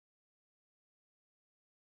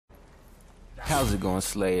How's it going,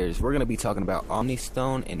 Slayers? We're going to be talking about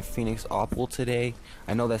Omnistone and Phoenix Opal today.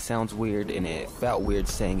 I know that sounds weird, and it felt weird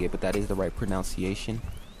saying it, but that is the right pronunciation.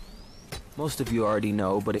 Most of you already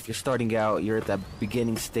know, but if you're starting out, you're at the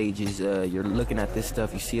beginning stages, you're looking at this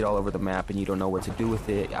stuff, you see it all over the map, and you don't know what to do with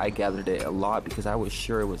it. I gathered it a lot because I was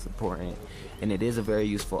sure it was important, and it is a very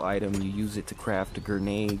useful item. You use it to craft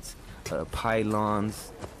grenades,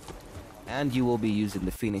 pylons, and you will be using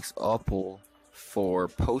the Phoenix Opal for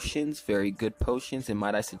potions, very good potions. And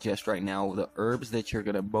might I suggest right now, the herbs that you're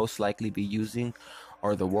gonna most likely be using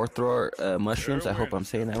are the Warthrower mushrooms, I hope I'm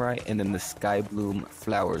saying that right, and then the Sky Bloom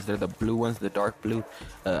flowers. They're the blue ones, the dark blue.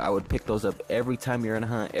 I would pick those up every time you're in a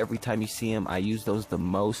hunt, every time you see them. I use those the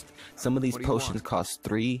most. Some of these potions cost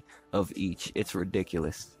 3 of each. It's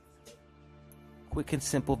ridiculous. Quick and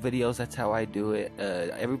simple videos, that's how I do it.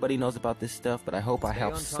 Everybody knows about this stuff, but I hope I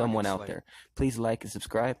help someone out there. Please like and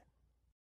subscribe.